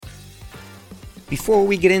Before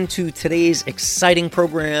we get into today's exciting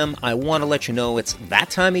program, I want to let you know it's that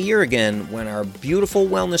time of year again when our beautiful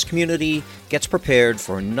wellness community gets prepared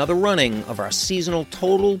for another running of our seasonal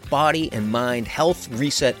total body and mind health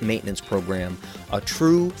reset maintenance program, a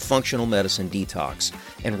true functional medicine detox.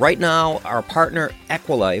 And right now, our partner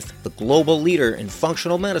Equilife, the global leader in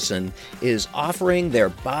functional medicine, is offering their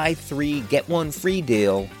buy 3, get 1 free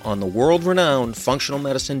deal on the world-renowned functional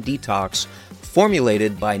medicine detox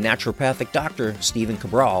formulated by naturopathic Dr. Stephen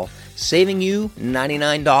Cabral, saving you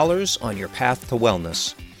 $99 on your path to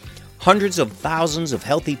wellness. Hundreds of thousands of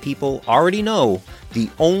healthy people already know the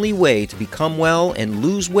only way to become well and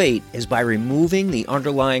lose weight is by removing the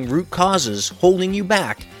underlying root causes holding you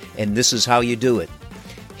back, and this is how you do it.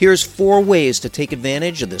 Here's 4 ways to take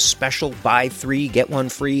advantage of this special buy 3, get 1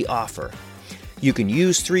 free offer. You can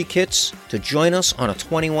use 3 kits to join us on a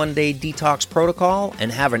 21-day detox protocol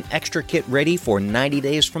and have an extra kit ready for 90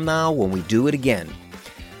 days from now when we do it again.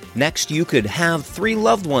 Next, you could have 3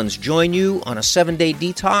 loved ones join you on a 7-day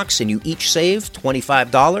detox and you each save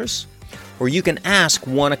 $25. Or you can ask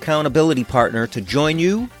one accountability partner to join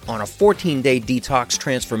you on a 14-day detox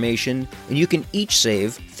transformation and you can each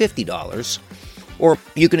save $50. Or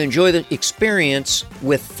you can enjoy the experience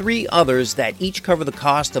with 3 others that each cover the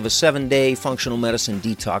cost of a 7-day functional medicine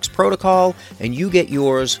detox protocol, and you get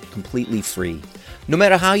yours completely free. No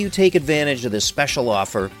matter how you take advantage of this special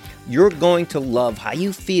offer, you're going to love how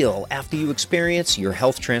you feel after you experience your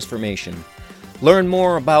health transformation. Learn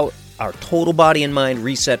more about our Total Body and Mind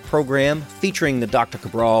Reset program featuring the Dr.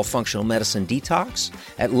 Cabral Functional Medicine Detox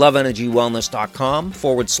at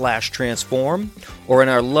loveenergywellness.com/transform or in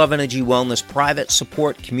our Love Energy Wellness private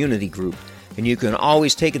support community group. And you can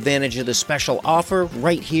always take advantage of this special offer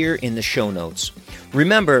right here in the show notes.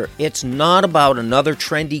 Remember, it's not about another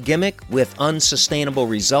trendy gimmick with unsustainable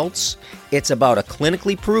results. It's about a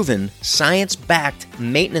clinically proven, science-backed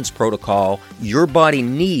maintenance protocol your body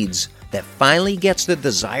needs that finally gets the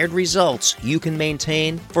desired results you can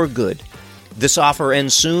maintain for good. This offer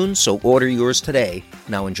ends soon, so order yours today.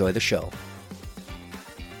 Now enjoy the show.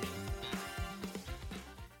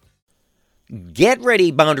 Get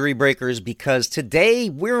ready, boundary breakers, because today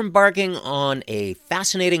we're embarking on a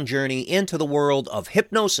fascinating journey into the world of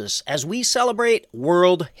hypnosis as we celebrate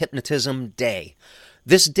World Hypnotism Day.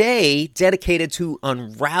 This day dedicated to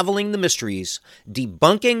unraveling the mysteries,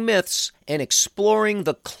 debunking myths, and exploring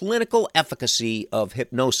the clinical efficacy of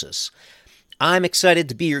hypnosis. I'm excited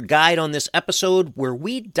to be your guide on this episode where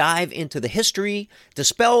we dive into the history,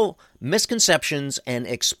 dispel misconceptions, and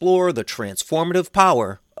explore the transformative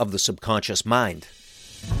power of the subconscious mind.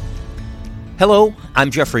 Hello, I'm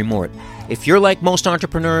Jeffrey Mort. If you're like most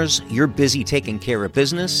entrepreneurs, you're busy taking care of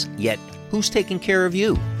business, yet who's taking care of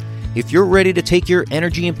you? If you're ready to take your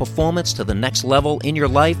energy and performance to the next level in your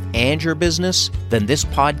life and your business, then this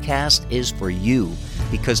podcast is for you.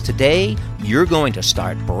 Because today, you're going to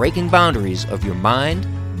start breaking boundaries of your mind,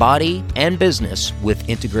 body, and business with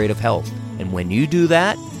integrative health. And when you do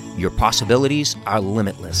that, your possibilities are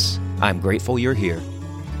limitless. I'm grateful you're here.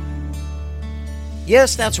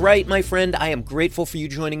 Yes, that's right, my friend. I am grateful for you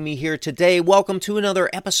joining me here today. Welcome to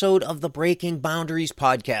another episode of the Breaking Boundaries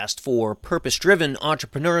podcast for purpose-driven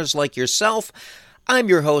entrepreneurs like yourself. I'm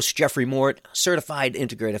your host, Jeffrey Mort, certified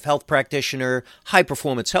integrative health practitioner,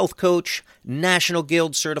 high-performance health coach, National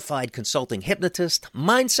Guild certified consulting hypnotist,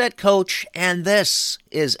 mindset coach, and this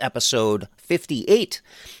is episode 58.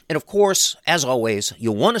 And of course, as always,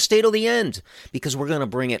 you'll want to stay till the end because we're going to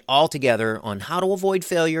bring it all together on how to avoid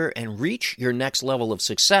failure and reach your next level of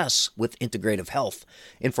success with integrative health.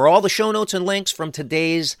 And for all the show notes and links from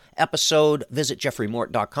today's episode, visit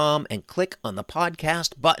jeffreymort.com and click on the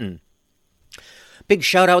podcast button. Big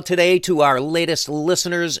shout out today to our latest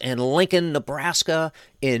listeners in Lincoln, Nebraska,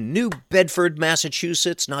 in New Bedford,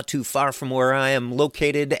 Massachusetts, not too far from where I am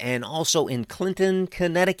located, and also in Clinton,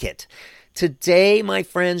 Connecticut. Today, my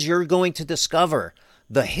friends, you're going to discover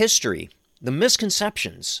the history, the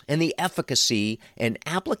misconceptions, and the efficacy and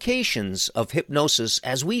applications of hypnosis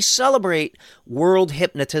as we celebrate World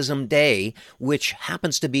Hypnotism Day, which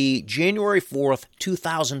happens to be January 4th,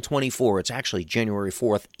 2024. It's actually January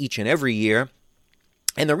 4th each and every year.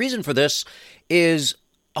 And the reason for this is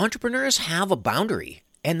entrepreneurs have a boundary,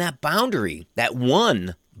 and that boundary, that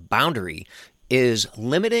one boundary, is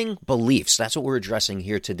limiting beliefs. That's what we're addressing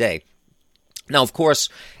here today. Now, of course,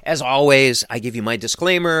 as always, I give you my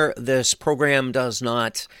disclaimer. This program does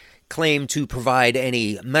not claim to provide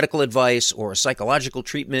any medical advice or psychological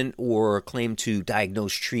treatment or claim to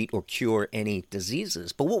diagnose, treat, or cure any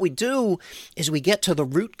diseases. But what we do is we get to the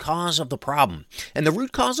root cause of the problem. And the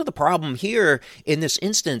root cause of the problem here, in this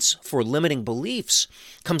instance for limiting beliefs,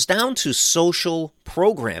 comes down to social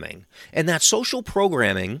programming. And that social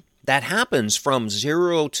programming that happens from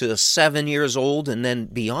 0 to 7 years old, and then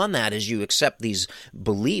beyond that as you accept these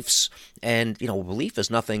beliefs. And, belief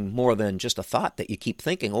is nothing more than just a thought that you keep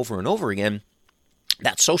thinking over and over again.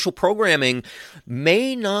 That social programming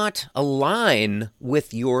may not align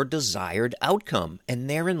with your desired outcome, and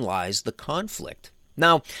therein lies the conflict.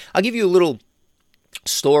 Now, I'll give you a little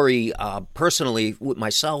story personally with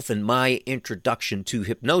myself and my introduction to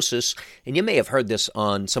hypnosis. And you may have heard this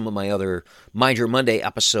on some of my other Mind Your Monday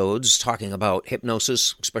episodes talking about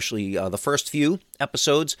hypnosis, especially the first few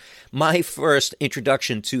episodes. My first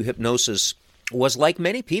introduction to hypnosis was, like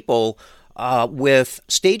many people, with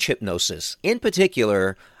stage hypnosis. In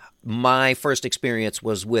particular, my first experience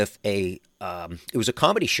was with it was a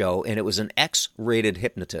comedy show, and it was an X-rated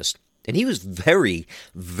hypnotist. And he was very,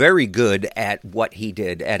 very good at what he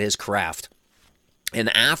did, at his craft. And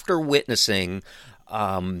after witnessing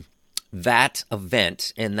that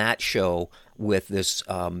event and that show with this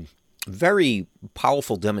very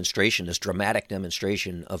powerful demonstration, this dramatic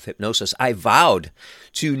demonstration of hypnosis, I vowed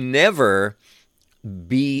to never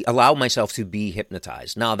allow myself to be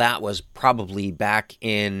hypnotized. Now, that was probably back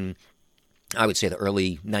in, I would say, the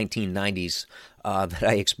early 1990s. That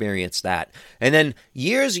I experienced that. And then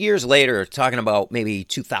years later, talking about maybe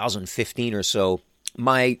 2015 or so,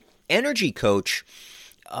 my energy coach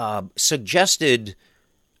suggested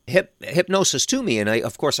hypnosis to me. And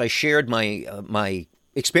of course, I shared my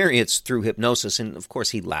experience through hypnosis. And of course,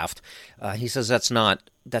 he laughed. He says, that's not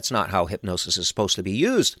how hypnosis is supposed to be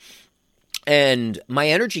used. And my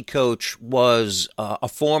energy coach was a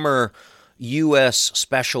former U.S.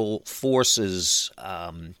 Special Forces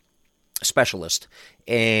specialist,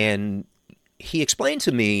 and he explained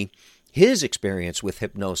to me his experience with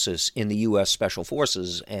hypnosis in the U.S. Special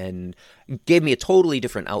Forces and gave me a totally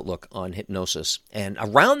different outlook on hypnosis. And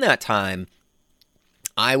around that time,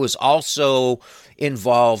 I was also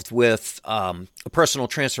involved with a personal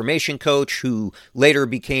transformation coach who later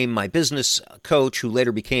became my business coach, who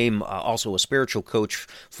later became also a spiritual coach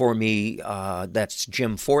for me. That's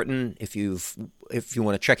Jim Fortin. If you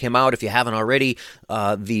want to check him out, if you haven't already,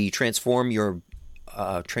 the Transform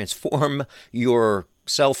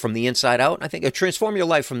Yourself from the Inside Out. I think Transform Your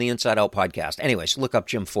Life from the Inside Out podcast. Anyways, look up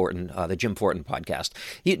Jim Fortin, the Jim Fortin podcast.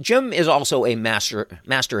 Jim is also a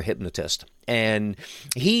master hypnotist, and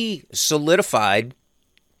he solidified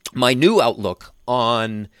my new outlook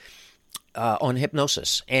on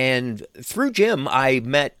hypnosis. And through Jim, I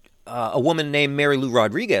met a woman named Mary Lou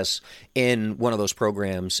Rodriguez in one of those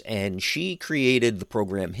programs, and she created the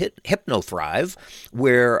program HypnoThrive,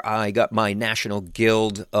 where I got my National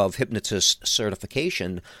Guild of Hypnotists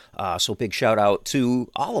certification. So big shout out to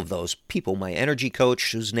all of those people, my energy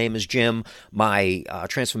coach, whose name is Jim, my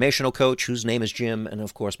transformational coach, whose name is Jim, and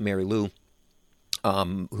of course Mary Lou,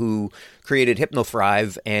 who created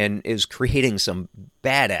HypnoThrive and is creating some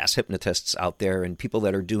badass hypnotists out there and people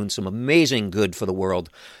that are doing some amazing good for the world.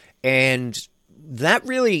 And that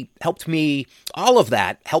really helped me, all of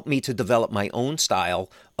that helped me to develop my own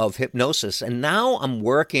style of hypnosis. And now I'm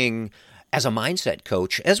working as a mindset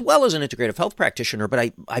coach as well as an integrative health practitioner,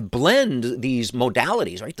 but I blend these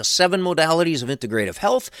modalities, right? The 7 modalities of integrative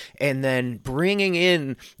health, and then bringing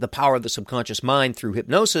in the power of the subconscious mind through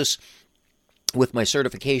hypnosis with my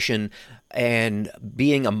certification and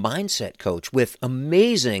being a mindset coach with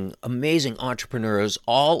amazing, amazing entrepreneurs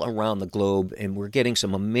all around the globe. And we're getting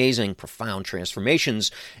some amazing, profound transformations.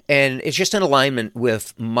 And it's just in alignment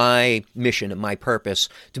with my mission and my purpose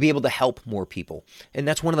to be able to help more people. And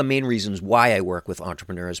that's one of the main reasons why I work with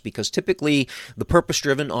entrepreneurs, because typically the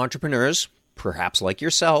purpose-driven entrepreneurs, perhaps like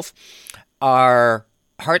yourself, are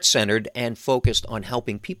heart-centered and focused on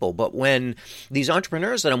helping people. But when these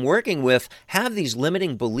entrepreneurs that I'm working with have these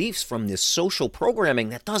limiting beliefs from this social programming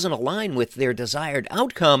that doesn't align with their desired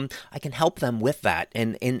outcome, I can help them with that.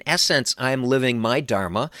 And in essence, I'm living my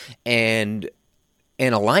dharma and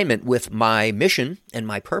in alignment with my mission and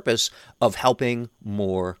my purpose of helping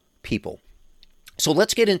more people. So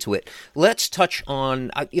let's get into it. Let's touch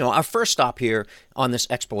on, our first stop here on this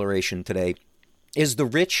exploration today is the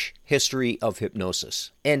rich history of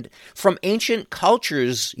hypnosis. And from ancient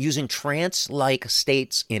cultures using trance-like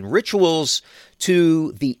states in rituals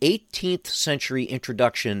to the 18th century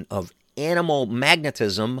introduction of animal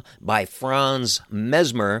magnetism by Franz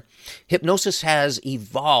Mesmer, hypnosis has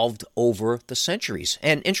evolved over the centuries.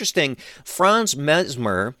 And interesting, Franz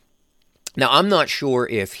Mesmer Now, I'm not sure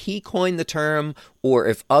if he coined the term or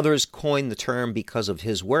if others coined the term because of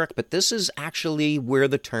his work, but this is actually where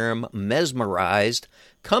the term mesmerized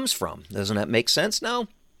comes from. Doesn't that make sense now?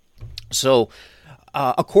 So,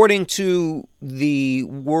 according to the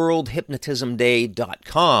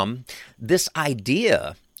worldhypnotismday.com, this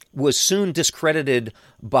idea was soon discredited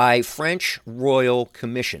by French Royal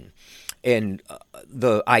Commission. And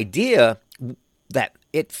the idea that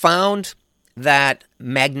it found that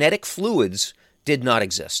magnetic fluids did not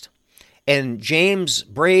exist. And James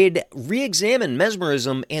Braid re-examined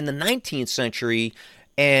mesmerism in the 19th century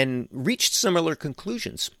and reached similar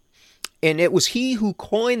conclusions. And it was he who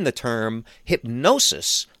coined the term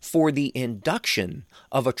hypnosis for the induction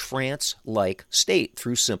of a trance-like state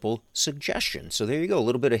through simple suggestion. So there you go, a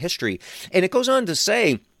little bit of history. And it goes on to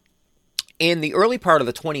say, in the early part of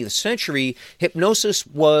the 20th century, hypnosis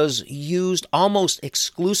was used almost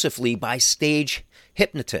exclusively by stage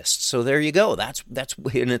hypnotists. So there you go. That's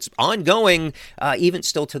and it's ongoing even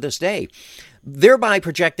still to this day, thereby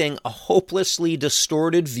projecting a hopelessly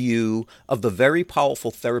distorted view of the very powerful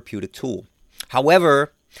therapeutic tool.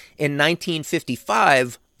 However, in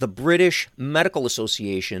 1955, the British Medical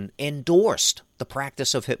Association endorsed the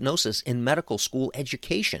practice of hypnosis in medical school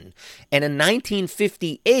education. And in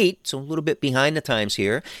 1958, so a little bit behind the times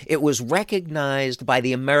here, it was recognized by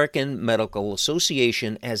the American Medical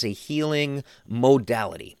Association as a healing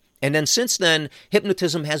modality. And then since then,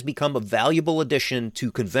 hypnotism has become a valuable addition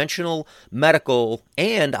to conventional medical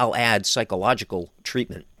and, I'll add, psychological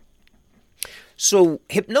treatment. So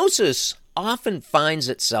hypnosis often finds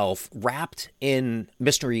itself wrapped in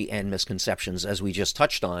mystery and misconceptions, as we just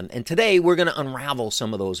touched on. And today we're going to unravel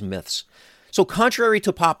some of those myths. So contrary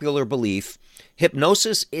to popular belief,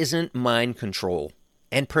 hypnosis isn't mind control,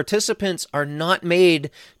 and participants are not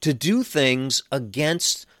made to do things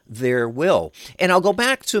against their will. And I'll go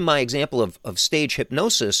back to my example of stage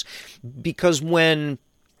hypnosis, because when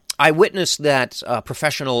I witnessed that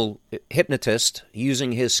professional hypnotist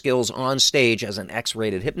using his skills on stage as an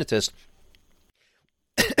X-rated hypnotist,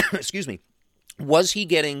 excuse me, was he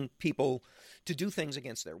getting people to do things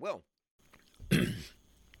against their will?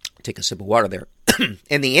 Take a sip of water there.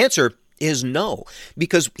 And the answer is no,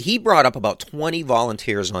 because he brought up about 20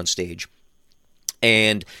 volunteers on stage.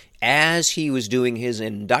 And as he was doing his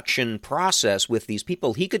induction process with these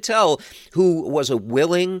people, he could tell who was a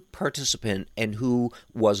willing participant and who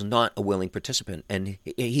was not a willing participant. And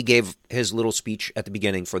he gave his little speech at the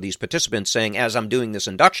beginning for these participants saying, as I'm doing this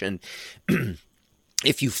induction,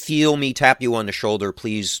 if you feel me tap you on the shoulder,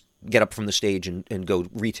 please get up from the stage and go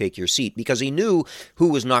retake your seat, because he knew who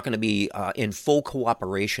was not going to be in full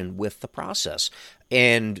cooperation with the process.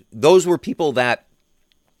 And those were people that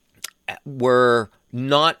were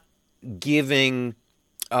not giving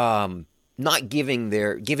into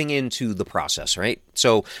the process, right?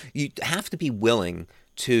 So you have to be willing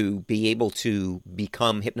to be able to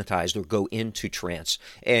become hypnotized or go into trance.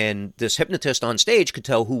 And this hypnotist on stage could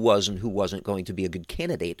tell who was and who wasn't going to be a good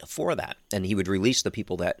candidate for that. And he would release the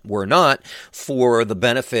people that were not for the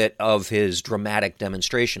benefit of his dramatic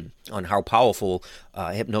demonstration on how powerful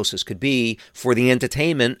hypnosis could be for the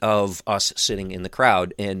entertainment of us sitting in the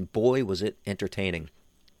crowd. And boy, was it entertaining.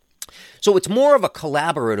 So it's more of a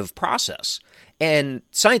collaborative process. And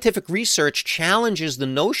scientific research challenges the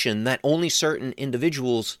notion that only certain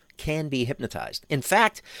individuals can be hypnotized. In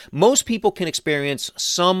fact, most people can experience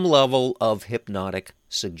some level of hypnotic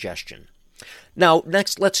suggestion. Now,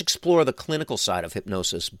 next, let's explore the clinical side of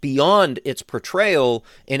hypnosis. Beyond its portrayal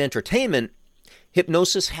in entertainment,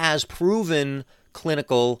 hypnosis has proven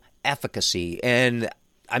clinical efficacy. And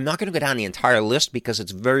I'm not going to go down the entire list because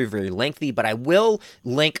it's very, very lengthy, but I will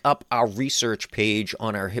link up our research page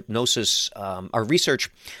on our hypnosis, our research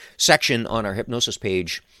section on our hypnosis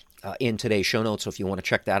page in today's show notes. So if you want to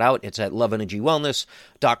check that out, it's at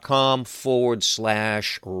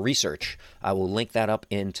loveenergywellness.com/research. I will link that up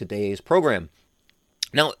in today's program.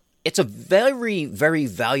 Now, it's a very, very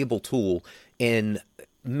valuable tool in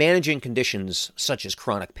managing conditions such as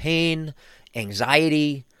chronic pain,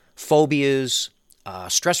 anxiety, phobias,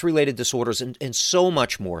 stress-related disorders, and so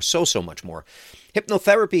much more, so much more.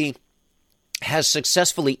 Hypnotherapy has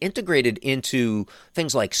successfully integrated into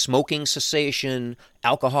things like smoking cessation,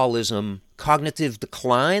 alcoholism, cognitive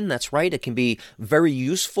decline. That's right. It can be very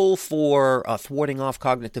useful for thwarting off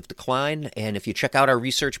cognitive decline. And if you check out our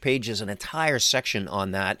research page, there's an entire section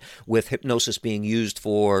on that, with hypnosis being used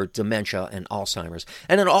for dementia and Alzheimer's.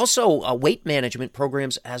 And then also weight management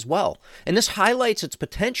programs as well. And this highlights its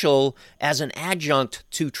potential as an adjunct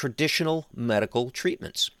to traditional medical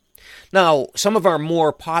treatments. Now, some of our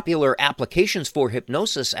more popular applications for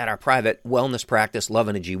hypnosis at our private wellness practice, Love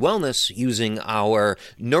Energy Wellness, using our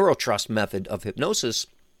NeuroTrust method of hypnosis,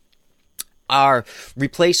 are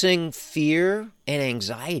replacing fear and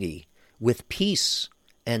anxiety with peace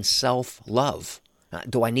and self-love.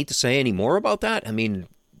 Do I need to say any more about that? I mean,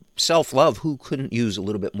 self-love, who couldn't use a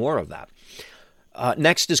little bit more of that?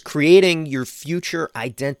 Next is creating your future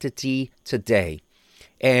identity today.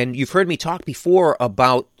 And you've heard me talk before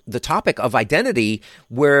about the topic of identity,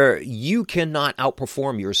 where you cannot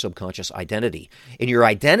outperform your subconscious identity. And your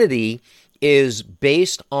identity is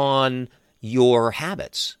based on your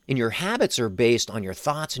habits. And your habits are based on your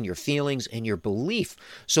thoughts and your feelings and your belief.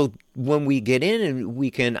 So when we get in and we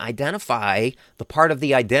can identify the part of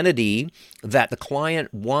the identity that the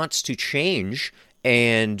client wants to change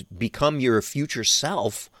and become your future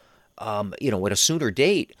self, at a sooner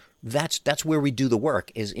date, that's where we do the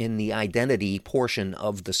work, is in the identity portion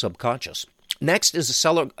of the subconscious. Next is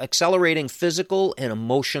accelerating physical and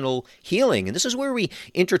emotional healing. And this is where we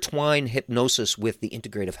intertwine hypnosis with the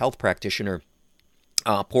integrative health practitioner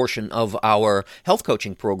portion of our health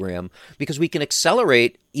coaching program, because we can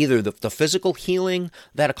accelerate either the physical healing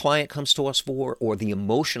that a client comes to us for, or the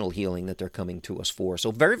emotional healing that they're coming to us for.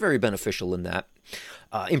 So very, very beneficial in that.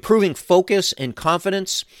 Improving focus and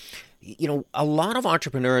confidence. A lot of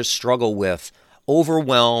entrepreneurs struggle with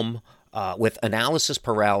overwhelm, with analysis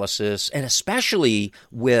paralysis, and especially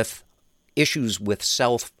with issues with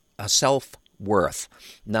self-worth.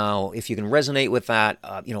 Now, if you can resonate with that,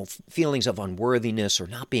 feelings of unworthiness or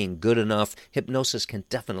not being good enough, hypnosis can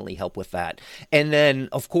definitely help with that. And then,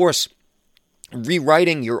 of course,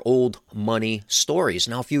 rewriting your old money stories.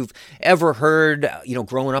 Now, if you've ever heard,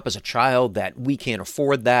 growing up as a child, that we can't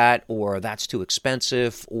afford that, or that's too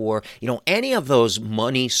expensive, or, any of those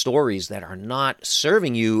money stories that are not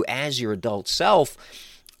serving you as your adult self,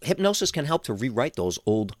 hypnosis can help to rewrite those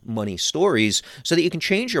old money stories so that you can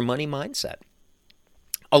change your money mindset.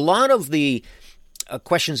 A lot of the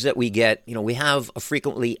questions that we get, we have a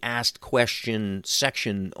frequently asked question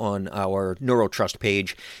section on our NeuroTrust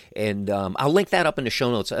page, and I'll link that up in the show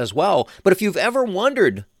notes as well. But if you've ever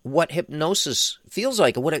wondered what hypnosis feels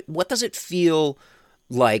like, what does it feel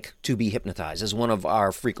like to be hypnotized, is one of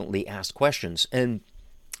our frequently asked questions. And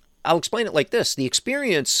I'll explain it like this. The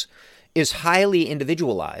experience is highly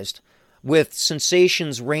individualized, with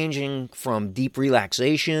sensations ranging from deep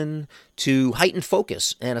relaxation to heightened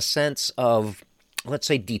focus and a sense of, let's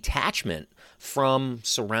say, detachment from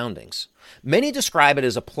surroundings. Many describe it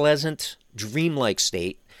as a pleasant, dreamlike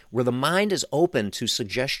state where the mind is open to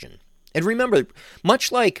suggestion. And remember,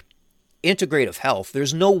 much like integrative health,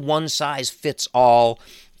 there's no one-size-fits-all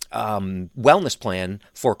wellness plan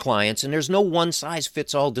for clients, and there's no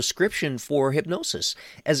one-size-fits-all description for hypnosis,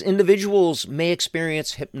 as individuals may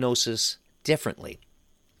experience hypnosis differently.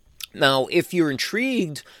 Now, if you're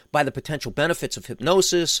intrigued by the potential benefits of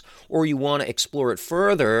hypnosis, or you want to explore it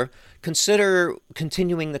further, consider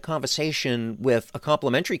continuing the conversation with a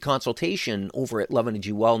complimentary consultation over at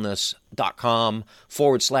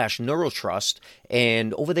loveenergywellness.com/neurotrust.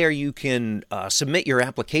 And over there you can submit your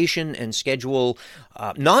application and schedule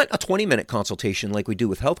not a 20-minute consultation like we do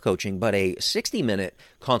with health coaching, but a 60-minute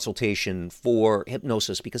consultation for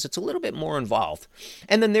hypnosis, because it's a little bit more involved.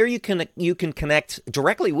 And then there you can connect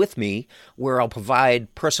directly with me, where I'll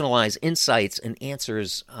provide personalized insights and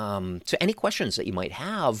answers to any questions that you might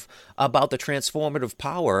have about the transformative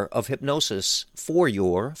power of hypnosis for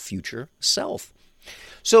your future self.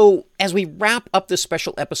 So as we wrap up this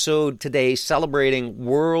special episode today celebrating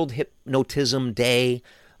World Hypnotism Day,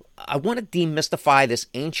 I want to demystify this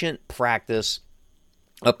ancient practice,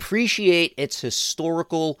 appreciate its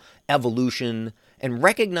historical evolution, and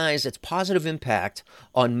recognize its positive impact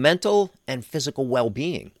on mental and physical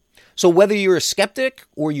well-being. So whether you're a skeptic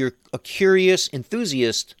or you're a curious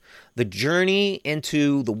enthusiast, the journey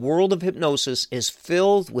into the world of hypnosis is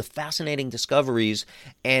filled with fascinating discoveries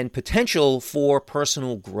and potential for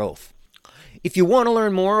personal growth. If you want to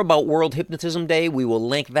learn more about World Hypnotism Day, we will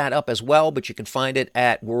link that up as well, but you can find it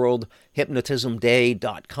at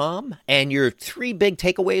worldhypnotismday.com. And your 3 big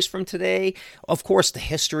takeaways from today: of course, the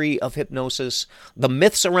history of hypnosis, the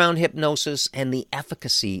myths around hypnosis, and the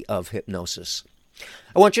efficacy of hypnosis.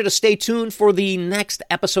 I want you to stay tuned for the next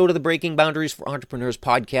episode of the Breaking Boundaries for Entrepreneurs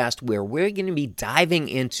podcast, where we're going to be diving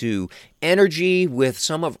into energy with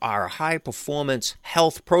some of our high-performance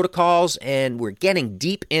health protocols, and we're getting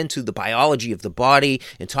deep into the biology of the body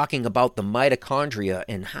and talking about the mitochondria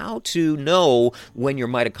and how to know when your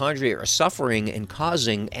mitochondria are suffering and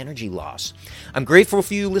causing energy loss. I'm grateful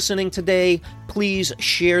for you listening today. Please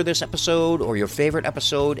share this episode or your favorite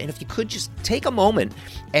episode, and if you could just take a moment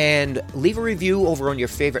and leave a review over on your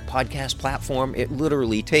favorite podcast platform. It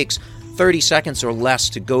literally takes 30 seconds or less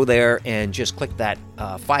to go there and just click that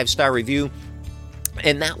 5-star review,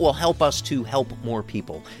 and that will help us to help more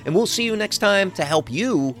people. And we'll see you next time to help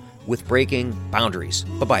you with breaking boundaries.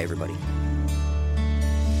 Bye-bye, everybody.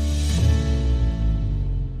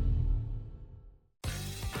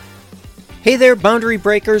 Hey there, boundary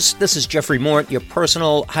breakers. This is Jeffrey Mort, your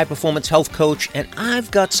personal high-performance health coach, and I've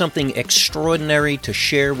got something extraordinary to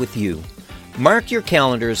share with you. Mark your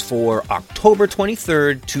calendars for October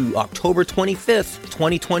 23rd to October 25th,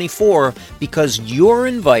 2024, because you're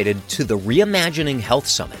invited to the Reimagining Health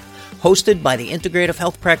Summit, hosted by the Integrative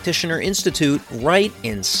Health Practitioner Institute right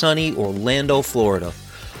in sunny Orlando, Florida.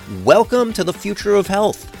 Welcome to the future of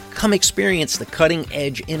health. Come experience the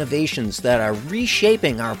cutting-edge innovations that are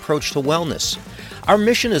reshaping our approach to wellness. Our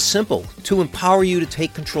mission is simple: to empower you to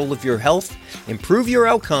take control of your health, improve your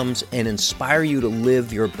outcomes, and inspire you to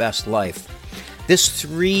live your best life. This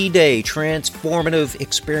 3-day transformative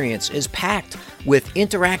experience is packed with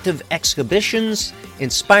interactive exhibitions,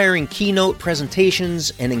 inspiring keynote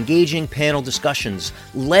presentations, and engaging panel discussions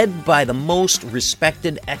led by the most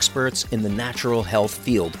respected experts in the natural health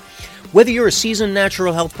field. Whether you're a seasoned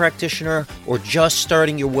natural health practitioner or just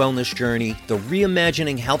starting your wellness journey, the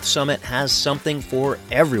Reimagining Health Summit has something for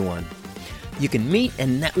everyone. You can meet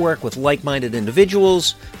and network with like-minded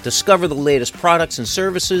individuals, discover the latest products and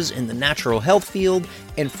services in the natural health field,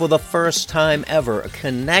 and for the first time ever,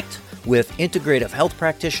 connect with integrative health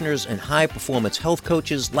practitioners and high-performance health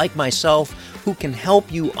coaches like myself who can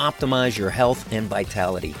help you optimize your health and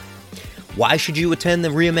vitality. Why should you attend the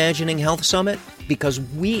Reimagining Health Summit? Because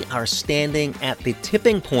we are standing at the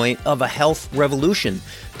tipping point of a health revolution,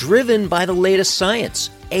 driven by the latest science,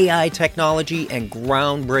 AI technology, and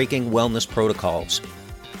groundbreaking wellness protocols.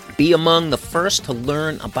 Be among the first to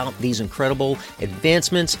learn about these incredible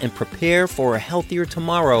advancements and prepare for a healthier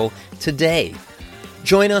tomorrow today.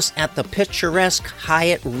 Join us at the picturesque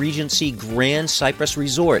Hyatt Regency Grand Cypress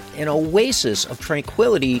Resort, an oasis of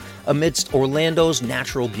tranquility amidst Orlando's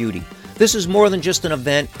natural beauty. This is more than just an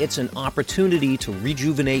event, it's an opportunity to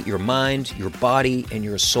rejuvenate your mind, your body, and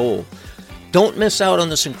your soul. Don't miss out on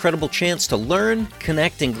this incredible chance to learn,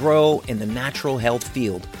 connect, and grow in the natural health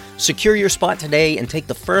field. Secure your spot today and take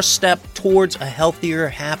the first step towards a healthier,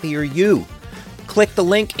 happier you. Click the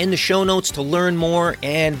link in the show notes to learn more,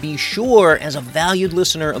 and be sure, as a valued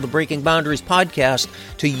listener of the Breaking Boundaries podcast,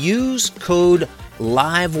 to use code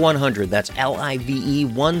LIVE100, that's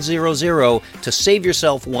LIVE100, to save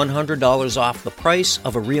yourself $100 off the price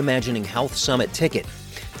of a Reimagining Health Summit ticket.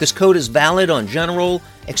 This code is valid on general,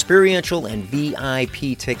 experiential, and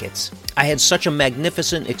VIP tickets. I had such a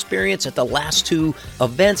magnificent experience at the last 2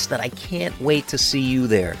 events that I can't wait to see you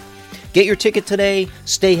there. Get your ticket today,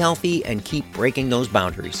 stay healthy, and keep breaking those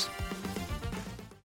boundaries.